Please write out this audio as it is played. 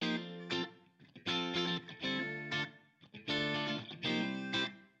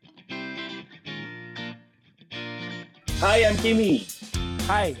Hi, I'm Kimmy.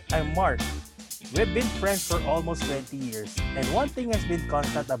 Hi, I'm Mark. We've been friends for almost 20 years, and one thing has been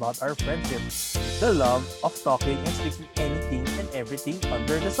constant about our friendship, the love of talking and speaking anything and everything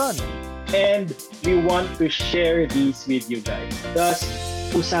under the sun. And we want to share these with you guys. Thus,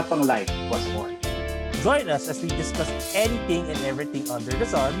 Usapang Life was born. Join us as we discuss anything and everything under the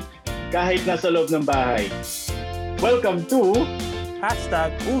sun. Kahit nasa loob ng bahay. Welcome to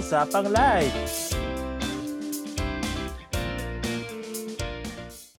Hashtag Usapang Life!